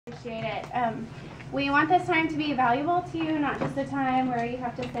Appreciate it. We want this time to be valuable to you, not just a time where you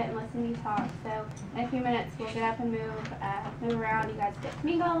have to sit and listen to me talk. So in a few minutes, we'll get up and move around. You guys get to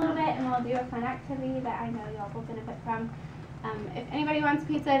mingle a little bit, and we'll do a fun activity that I know y'all will benefit from. If anybody wants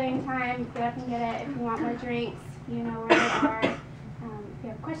pizza at any time, get up and get it. If you want more drinks, you know where they are. If you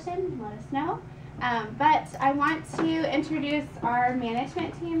have a question, let us know. But I want to introduce our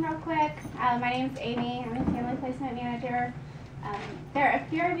management team real quick. My name's Amy. I'm the Family Placement Manager. There are a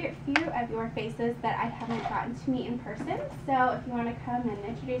few of your faces that I haven't gotten to meet in person, so if you want to come and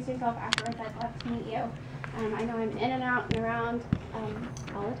introduce yourself afterwards, I'd love to meet you. I know I'm in and out and around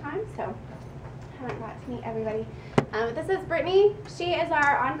all the time, so I haven't got to meet everybody. This is Brittany. She is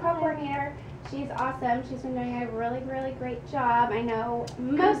our on-call coordinator. She's awesome. She's been doing a really, really great job. I know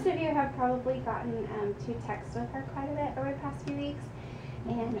most of you have probably gotten to text with her quite a bit over the past few weeks,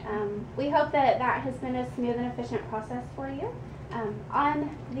 and we hope that that has been a smooth and efficient process for you.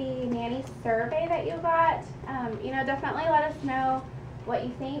 On the nanny survey that you got, definitely let us know what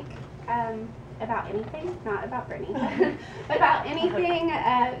you think about anything, not about Brittany, but about anything,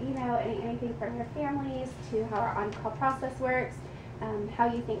 anything from your families to how our on-call process works, how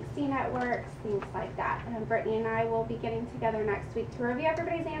you think CNET works, things like that. Brittany and I will be getting together next week to review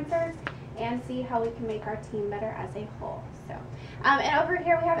everybody's answers and see how we can make our team better as a whole. So, and over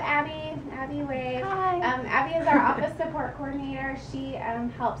here we have Abby. Abby, wave. Hi. Abby is our office support coordinator. She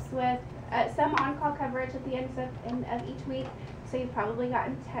helps with some on-call coverage at the end of each week. So you've probably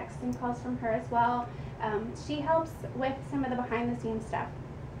gotten texts and calls from her as well. She helps with some of the behind-the-scenes stuff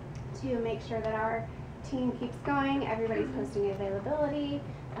to make sure that our team keeps going. Everybody's posting availability.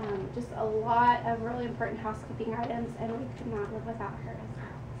 Just a lot of really important housekeeping items, and we could not live without her as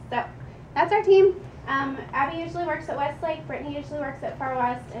well. So that's our team. Abby usually works at Westlake, Brittany usually works at Far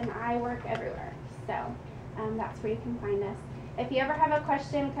West, and I work everywhere. So that's where you can find us. If you ever have a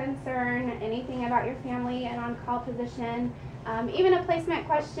question, concern, anything about your family, an on-call position, even a placement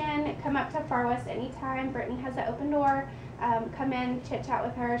question, come up to Far West anytime. Brittany has an open door. Come in, chit-chat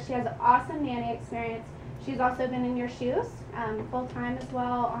with her. She has awesome nanny experience. She's also been in your shoes full-time as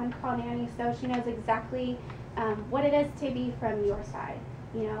well, on-call nanny, so she knows exactly what it is to be from your side,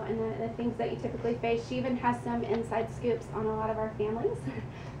 and the things that you typically face. She even has some inside scoops on a lot of our families.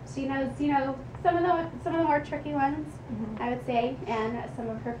 She knows, some of the more tricky ones, I would say, and some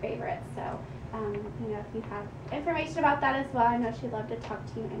of her favorites. So, if you have information about that as well, I know she'd love to talk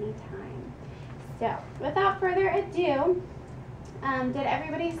to you anytime. So, without further ado, did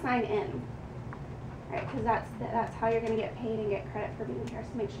everybody sign in? All right, because that's how you're going to get paid and get credit for being here.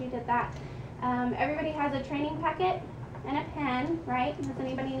 So make sure you did that. Everybody has a training packet and a pen, right? Does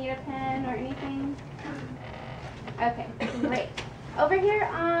anybody need a pen or anything? Okay, great. Over here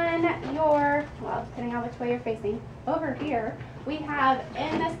on your, depending on which way you're facing, over here we have,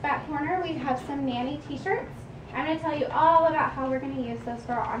 in this back corner, we have some nanny t-shirts. I'm going to tell you all about how we're going to use those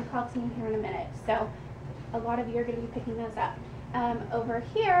for our on-call team here in a minute. So a lot of you are going to be picking those up. Over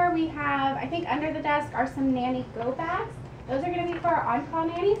here we have, I think under the desk are some nanny go bags. Those are going to be for our on-call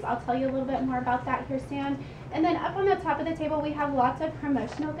nannies. I'll tell you a little bit more about that here soon. And then up on the top of the table we have lots of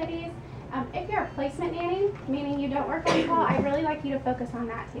promotional goodies. If you're a placement nanny, meaning you don't work on call, I really like you to focus on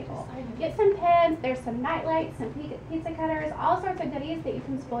that table. Get some pins, there's some night lights, some pizza cutters, all sorts of goodies that you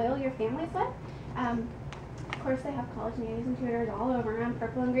can spoil your families with. Of course, they have college nannies and tutors all over them,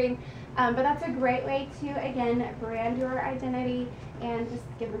 purple and green. But that's a great way to, again, brand your identity and just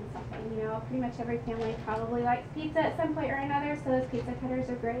give them something. Pretty much every family probably likes pizza at some point or another, so those pizza cutters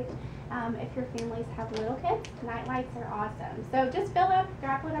are great. If your families have little kids, night lights are awesome. So just fill up,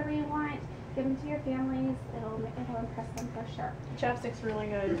 grab whatever you want, give them to your families. It'll impress them for sure. The chapstick's really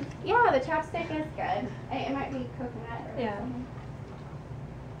good. Yeah, the chapstick is good. It might be coconut or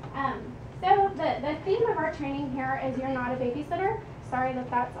something. So the theme of our training here is you're not a babysitter. Sorry that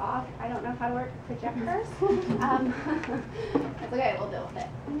that's off. I don't know how to work projectors. That's okay, we'll deal with it.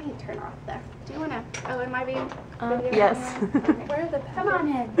 Let me turn off the, do you want to, am I being? Yes. Okay. Where are the packets? Come on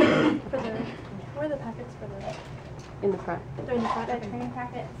in. Where are the packets for the? In the front. They're in the front. The training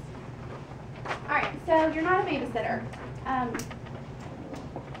packets. Alright, so you're not a babysitter.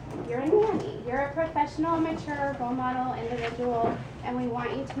 You're a nanny. You're a professional, mature, role model individual, and we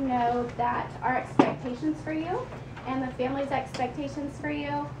want you to know that our expectations for you and the family's expectations for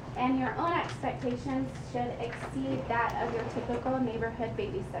you and your own expectations should exceed that of your typical neighborhood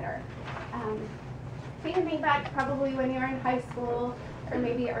babysitter. You can think back probably when you were in high school or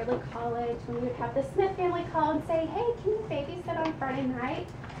maybe early college when you would have the Smith family call and say, hey, can you babysit on Friday night?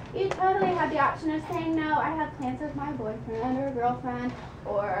 You totally had the option of saying, no, I have plans with my boyfriend or girlfriend,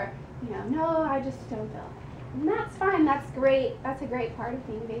 or, no, I just don't feel And that's fine, that's great. That's a great part of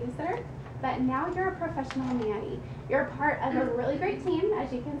being a babysitter. But now you're a professional nanny. You're a part of a really great team,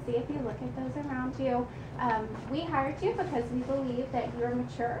 as you can see if you look at those around you. We hired you because we believe that you're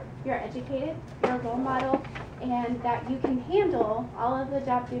mature, you're educated, you're a role model, and that you can handle all of the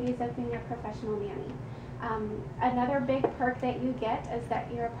job duties of being a professional nanny. Another big perk that you get is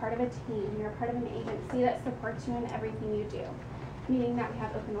that you're a part of a team, you're a part of an agency that supports you in everything you do. Meaning that we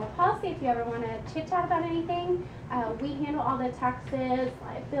have open door policy if you ever want to chit chat about anything. We handle all the taxes,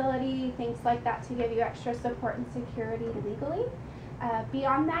 liability, things like that to give you extra support and security legally.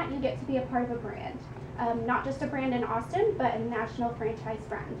 Beyond that, you get to be a part of a brand. Not just a brand in Austin, but a national franchise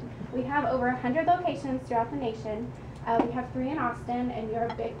brand. We have over 100 locations throughout the nation. We have 3 in Austin, and you're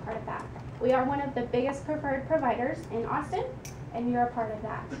a big part of that. We are one of the biggest preferred providers in Austin, and you're a part of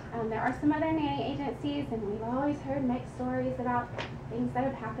that. There are some other nanny agencies, and we've always heard mixed stories about things that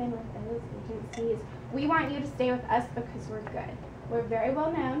have happened with those agencies. We want you to stay with us because we're good. We're very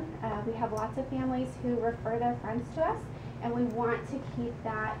well known. We have lots of families who refer their friends to us, and we want to keep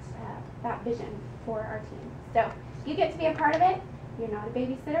that vision for our team. So you get to be a part of it. You're not a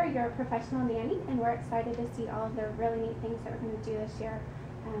babysitter, you're a professional nanny, and we're excited to see all of the really neat things that we're going to do this year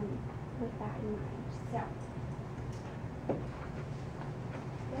with that in mind. So,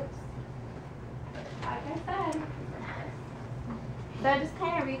 oops. Like I said, so just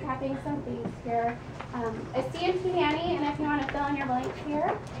kind of recapping some things here. A CMT nanny, and if you want to fill in your blanks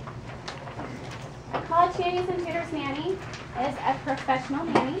here, a college nannies and tutors nanny is a professional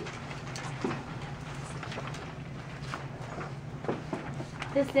nanny.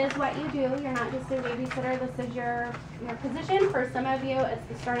 This is what you do. You're not just a babysitter. This is your position. For some of you, it's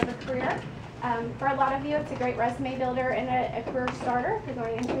the start of a career. For a lot of you, it's a great resume builder and a career starter. If you're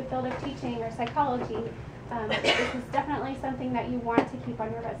going into the field of teaching or psychology, this is definitely something that you want to keep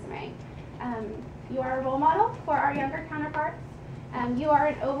on your resume. You are a role model for our younger counterparts. You are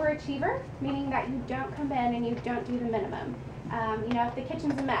an overachiever, meaning that you don't come in and you don't do the minimum. You know, if the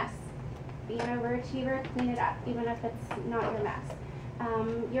kitchen's a mess, be an overachiever, clean it up, even if it's not your mess.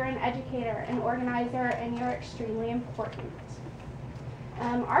 You're an educator, an organizer, and you're extremely important.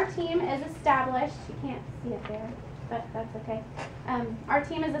 Our team is established. You can't see it there, but that's okay. Our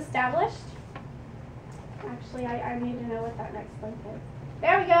team is established. Actually, I need to know what that next blank is.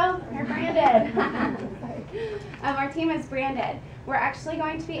 There we go. You're branded. Our team is branded. We're actually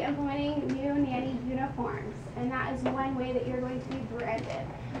going to be implementing new nanny uniforms, and that is one way that you're going to be branded.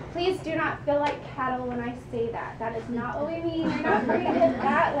 Please do not feel like cattle when I say that. That is not what we mean. You're not branded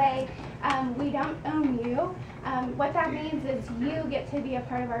that way. We don't own you. What that means is you get to be a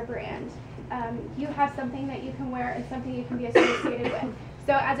part of our brand. You have something that you can wear and something you can be associated with.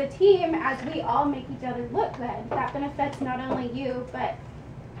 So as a team, as we all make each other look good, that benefits not only you, but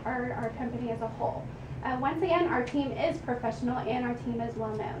our company as a whole. Once again, our team is professional and our team is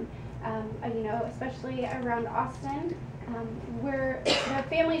well known. You know, especially around Austin, the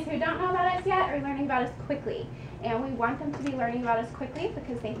families who don't know about us yet are learning about us quickly. And we want them to be learning about us quickly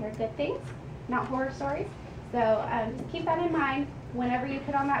because they hear good things, not horror stories. So keep that in mind whenever you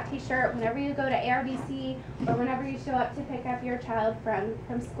put on that t-shirt, whenever you go to ARBC, or whenever you show up to pick up your child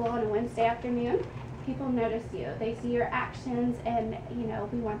from school on a Wednesday afternoon. People notice you. They see your actions, and you know,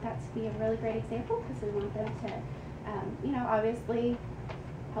 we want that to be a really great example because we want them to, you know, obviously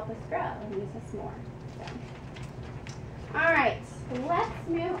help us grow and use us more. So. All right, let's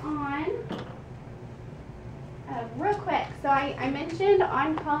move on real quick. So I mentioned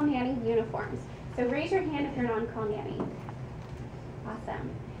on-call nanny uniforms. So raise your hand if you're an on-call nanny. Awesome.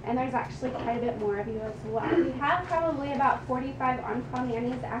 And there's actually quite a bit more of you as well. We have probably about 45 on-call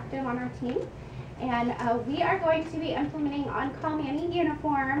nannies active on our team. And we are going to be implementing on-call nanny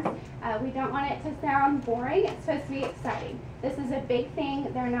uniforms. We don't want it to sound boring. It's supposed to be exciting. This is a big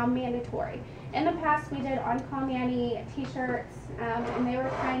thing. They're now mandatory. In the past, we did on-call nanny t-shirts, and they were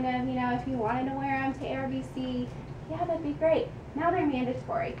kind of, you know, if you wanted to wear them to ARBC, yeah, that'd be great. Now they're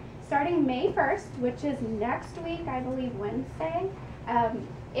mandatory. Starting May 1st, which is next week, I believe Wednesday,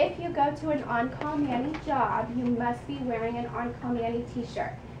 if you go to an on-call nanny job, you must be wearing an on-call nanny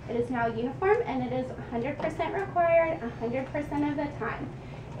t-shirt. It is now uniform, and it is 100% required 100% of the time.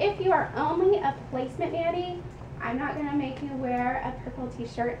 If you are only a placement nanny, I'm not going to make you wear a purple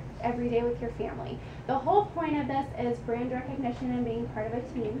t-shirt every day with your family. The whole point of this is brand recognition and being part of a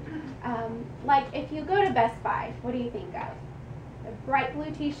team. Like if you go to Best Buy, what do you think of? The bright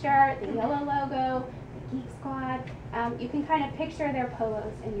blue t-shirt, the yellow logo, the Geek Squad. You can kind of picture their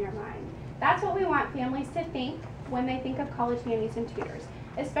polos in your mind. That's what we want families to think when they think of college nannies and tutors,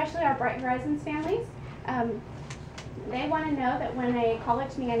 especially our Bright Horizons families. They want to know that when a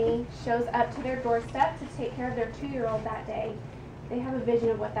college nanny shows up to their doorstep to take care of their 2-year-old that day, they have a vision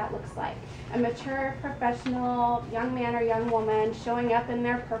of what that looks like. A mature, professional young man or young woman showing up in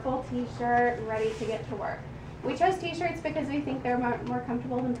their purple t-shirt and ready to get to work. We chose t-shirts because we think they're more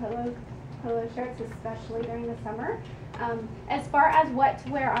comfortable than polo shirts, especially during the summer. As far as what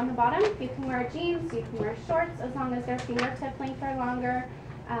to wear on the bottom, you can wear jeans, you can wear shorts, as long as their fingertip length are longer.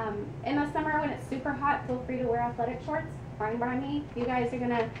 In the summer when it's super hot, feel free to wear athletic shorts, fine by me. If you guys are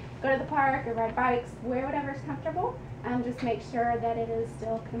gonna go to the park or ride bikes, wear whatever's comfortable. Just make sure that it is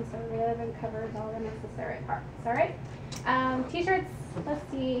still conservative and covers all the necessary parts, all right? T-shirts,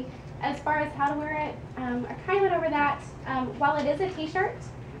 let's see, as far as how to wear it, I kind of went over that. While it is a t-shirt,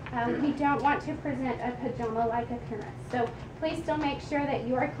 we don't want to present a pajama-like appearance. So please still make sure that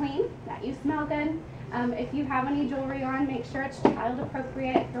you are clean, that you smell good. If you have any jewelry on, make sure it's child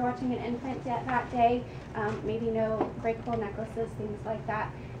appropriate. If you're watching an infant that day, maybe no breakable necklaces, things like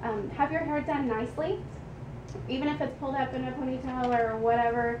that. Have your hair done nicely. Even if it's pulled up in a ponytail or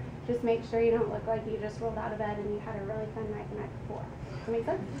whatever, just make sure you don't look like you just rolled out of bed and you had a really fun night the night before. Does that make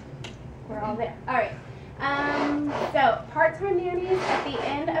sense? We're all there. All right. So part-time nannies at the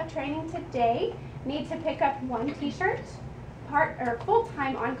end of training today need to pick up 1 t-shirt.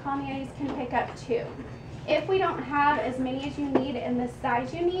 Full-time on-call nannies can pick up 2. If we don't have as many as you need in the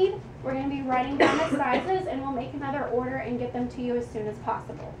size you need, we're going to be writing down the sizes and we'll make another order and get them to you as soon as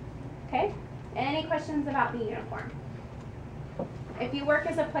possible. Okay? Any questions about the uniform? If you work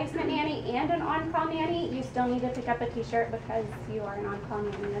as a placement nanny and an on-call nanny, you still need to pick up a t-shirt because you are an on-call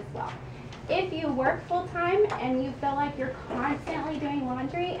nanny as well. If you work full-time and you feel like you're constantly doing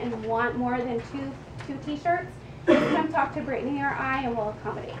laundry and want more than two t-shirts, just come talk to Brittany or I and we'll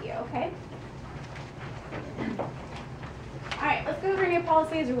accommodate you, okay? All right, let's go over new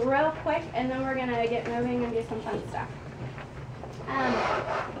policies real quick and then we're gonna get moving and do some fun stuff.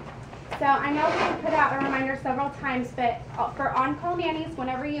 So I know we put out a reminder several times, but for on-call nannies,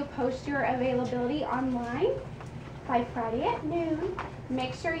 whenever you post your availability online by Friday at noon,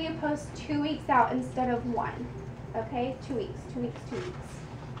 make sure you post 2 weeks out instead of 1. Okay, 2 weeks, 2 weeks, 2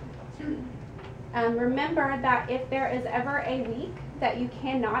 weeks. Remember that if there is ever a week that you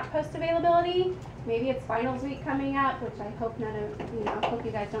cannot post availability, maybe it's finals week coming up, which I hope hope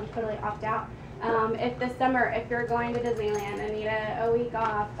you guys don't totally opt out. If this summer, if you're going to Disneyland and need a week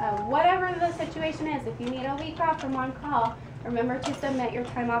off, whatever the situation is, if you need a week off from on call, remember to submit your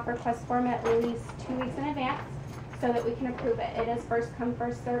time off request form at least 2 weeks in advance so that we can approve it. It is first come,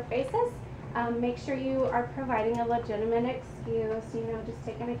 first served basis. Make sure you are providing a legitimate excuse, just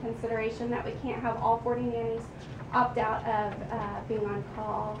take into consideration that we can't have all 40 nannies opt out of being on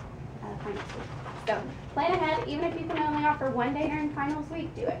call finals week. So plan ahead. Even if you can only offer 1 day during finals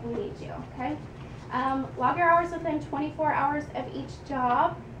week, do it. We need you, okay? Log your hours within 24 hours of each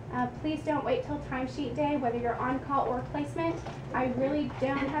job. Please don't wait till timesheet day, whether you're on call or placement. I really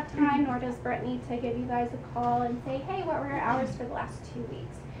don't have time, nor does Brittany, to give you guys a call and say, hey, what were your hours for the last 2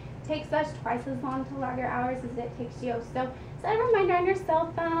 weeks? It takes us twice as long to log your hours as it takes you. So set a reminder on your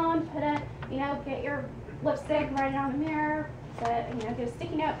cell phone, put a, get your lipstick, write it on the mirror, get a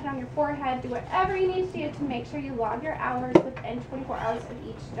sticky note, put it on your forehead, do whatever you need to do to make sure you log your hours within 24 hours of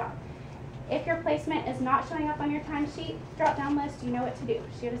each job. If your placement is not showing up on your timesheet drop-down list, you know what to do.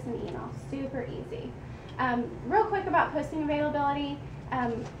 Shoot us an email. Super easy. Real quick about posting availability.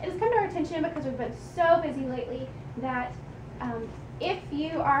 It has come to our attention because we've been so busy lately that if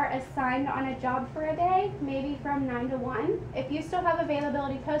you are assigned on a job for a day, maybe from 9 to 1, if you still have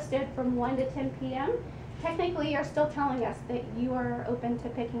availability posted from 1 to 10 p.m., technically you're still telling us that you are open to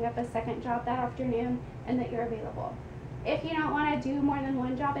picking up a second job that afternoon and that you're available. If you don't want to do more than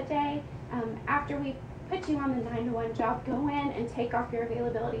 1 job a day, after we put you on the 9 to 1 job, go in and take off your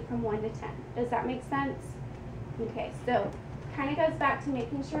availability from 1 to 10. Does that make sense? Okay, so kind of goes back to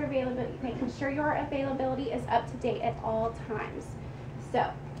making sure your availability is up to date at all times. So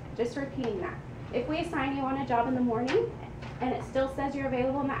just repeating that. If we assign you on a job in the morning and it still says you're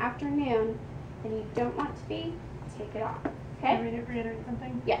available in the afternoon and you don't want to be, take it off. Okay? Can I reiterate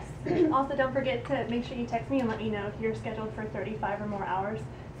something? Yes. Also, don't forget to make sure you text me and let me know if you're scheduled for 35 or more hours.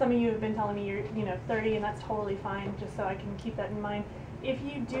 Some of you have been telling me you're 30, and that's totally fine, just so I can keep that in mind. If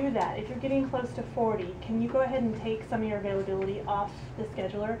you do that, if you're getting close to 40, can you go ahead and take some of your availability off the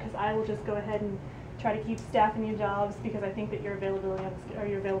scheduler? Because I will just go ahead and try to keep staffing you jobs because I think that you're available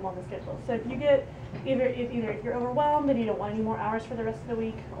on the schedule. So if you get if you're overwhelmed and you don't want any more hours for the rest of the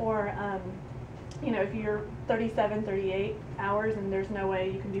week, or if you're 37, 38 hours and there's no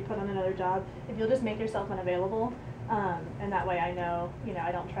way you can be put on another job, if you'll just make yourself unavailable, and that way I know,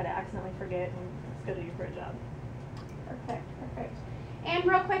 I don't try to accidentally forget and schedule you for a job. Perfect, perfect. And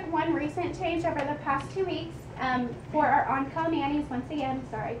real quick, one recent change over the past 2 weeks for our on-call nannies. Once again,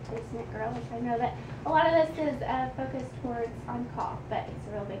 sorry, placement girls. I know that a lot of this is focused towards on-call, but it's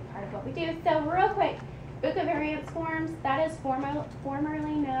a real big part of what we do. So real quick, BUCA variance forms. That is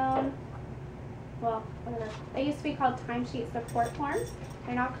formerly known, well, they used to be called timesheet support forms.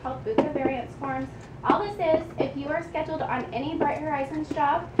 They're now called BUCA variance forms. All this is, if you are scheduled on any Bright Horizons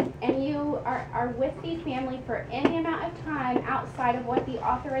job and you are with the family for any amount of time outside of what the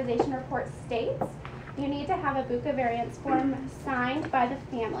authorization report states, you need to have a BUCA variance form signed by the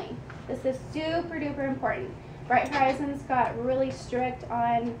family. This is super duper important. Bright Horizons got really strict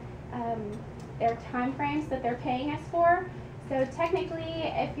on their time frames that they're paying us for. So technically,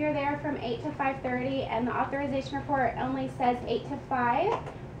 if you're there from 8 to 5:30 and the authorization report only says 8 to 5,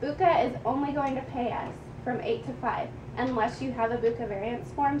 BUCA is only going to pay us from 8 to 5 unless you have a BUCA variance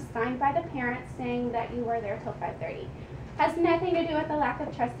form signed by the parents saying that you were there till 5:30. Has nothing to do with the lack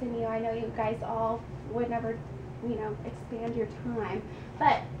of trust in you. I know you guys all would never, expand your time.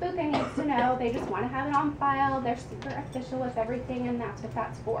 But BUCA needs to know. They just want to have it on file. They're super official with everything, and that's what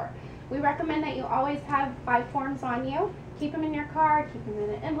that's for. We recommend that you always have 5 forms on you. Keep them in your car, keep them in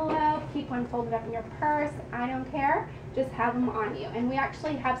an envelope, keep one folded up in your purse. I don't care. Just have them on you. And we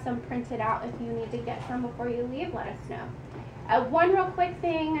actually have some printed out. If you need to get some before you leave, let us know. One real quick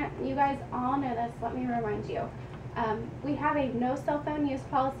thing, you guys all know this, let me remind you. We have a no cell phone use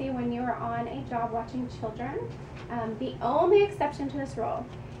policy when you are on a job watching children. The only exception to this rule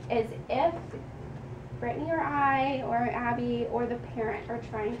is if Brittany or I or Abby or the parent are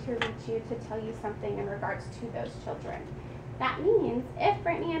trying to reach you to tell you something in regards to those children. That means if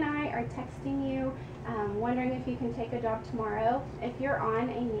Brittany and I are texting you, wondering if you can take a job tomorrow, if you're on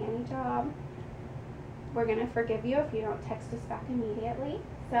a nanny job, we're going to forgive you if you don't text us back immediately.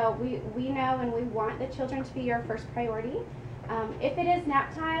 So we know and we want the children to be your first priority. If it is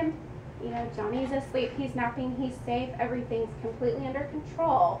nap time, Johnny's asleep, he's napping, he's safe, everything's completely under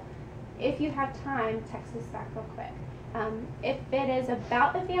control. If you have time, text us back real quick. If it is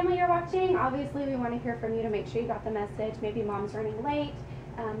about the family you're watching, obviously we want to hear from you to make sure you got the message. Maybe mom's running late.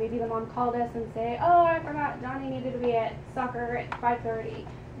 Maybe the mom called us and say, oh, I forgot Johnny needed to be at soccer at 5:30.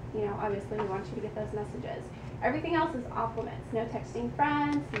 Obviously we want you to get those messages. Everything else is off limits. No texting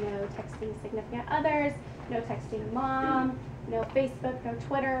friends, no texting significant others, no texting mom, no Facebook, no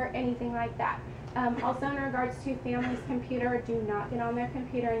Twitter, anything like that. Also in regards to family's computer, do not get on their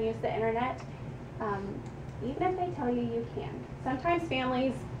computer and use the internet. Even if they tell you you can. Sometimes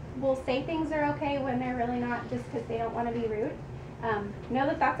families will say things are okay when they're really not, just because they don't want to be rude. Know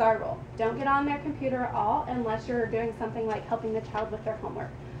that that's our rule. Don't get on their computer at all unless you're doing something like helping the child with their homework.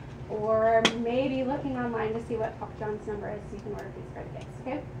 Or maybe looking online to see what Papa John's number is so you can order pizza for the kids.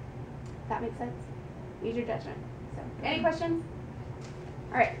 Okay? That makes sense? Use your judgment. So, any questions?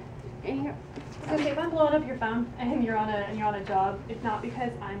 All right. So if I'm blowing up your phone and you're on a job, it's not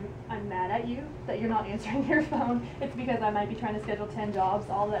because I'm mad at you that you're not answering your phone. It's because I might be trying to schedule 10 jobs,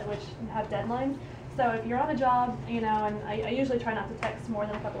 all that which have deadlines. So if you're on a job, and I usually try not to text more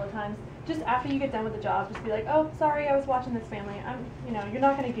than a couple of times. Just after you get done with the job, just be like, oh, sorry, I was watching this family. You're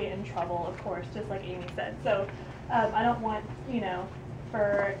not going to get in trouble, of course, just like Amy said. So I don't want,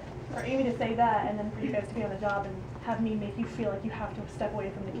 for Amy to say that and then for you guys to be on the job and have me make you feel like you have to step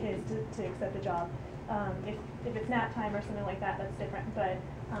away from the kids to accept a job. If it's nap time or something like that, that's different. But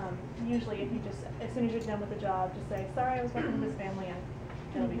usually if you just, as soon as you're done with the job, just say, sorry, I was working with this family, and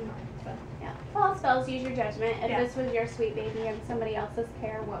it'll be fine. So. Yeah. False spells, use your judgment. If this was your sweet baby and somebody else's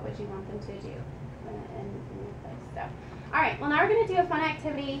care, what would you want them to do in your place? So, all right. Well, now we're going to do a fun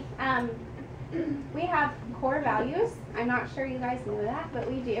activity. We have core values. I'm not sure you guys know that,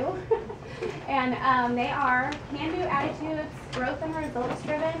 but we do. And they are can-do attitudes, growth and results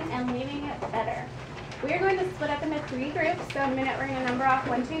driven, and leaving it better. We are going to split up into 3 groups. So in a minute, we're going to number off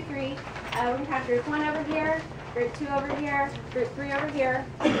 1, 2, 3. We have group 1 over here, group 2 over here, group 3 over here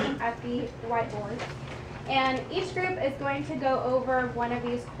at the whiteboard. And each group is going to go over one of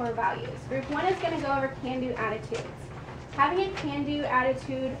these core values. Group 1 is going to go over can-do attitudes. Having a can-do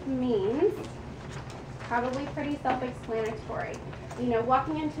attitude means probably pretty self-explanatory.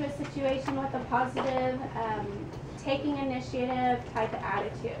 Walking into a situation with a positive, taking initiative type of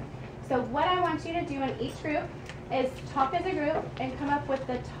attitude. So what I want you to do in each group is talk as a group and come up with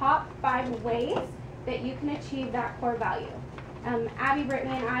the top 5 ways that you can achieve that core value. Abby,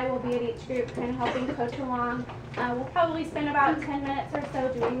 Brittany, and I will be at each group kind of helping coach along. We'll probably spend about 10 minutes or so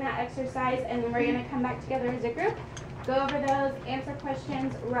doing that exercise, and then we're going to come back together as a group, go over those, answer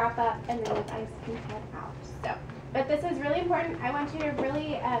questions, wrap up, and then you guys can head out. But this is really important. I want you to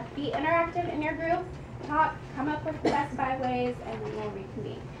really be interactive in your group. talk, come up with the best 5 ways, and then we'll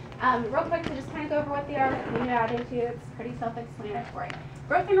reconvene. Real quick to just kind of go over what they are, we out into, it's pretty self-explanatory.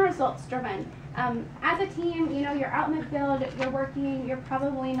 Growth and results driven. As a team, you know, you're out in the field, you're working, you're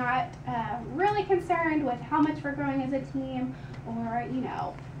probably not really concerned with how much we're growing as a team or, you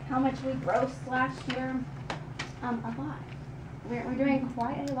know, how much we grossed last year. A lot. We're doing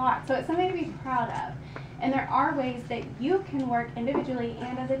quite a lot. So it's something to be proud of. And there are ways that you can work individually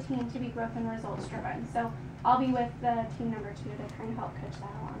and as a team to be growth and results driven. So I'll be with the team number 2 to kind of help coach that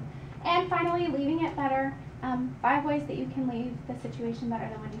along. And finally, leaving it better. 5 ways that you can leave the situation better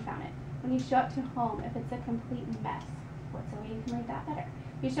than when you found it. When you show up to home, if it's a complete mess, what's a way you can leave that better?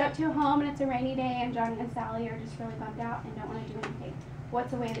 If you show up to home and it's a rainy day and Johnny and Sally are just really bummed out and don't want to do anything,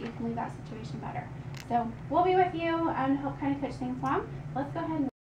 what's a way that you can leave that situation better? So we'll be with you and help kind of coach things along. Let's go ahead and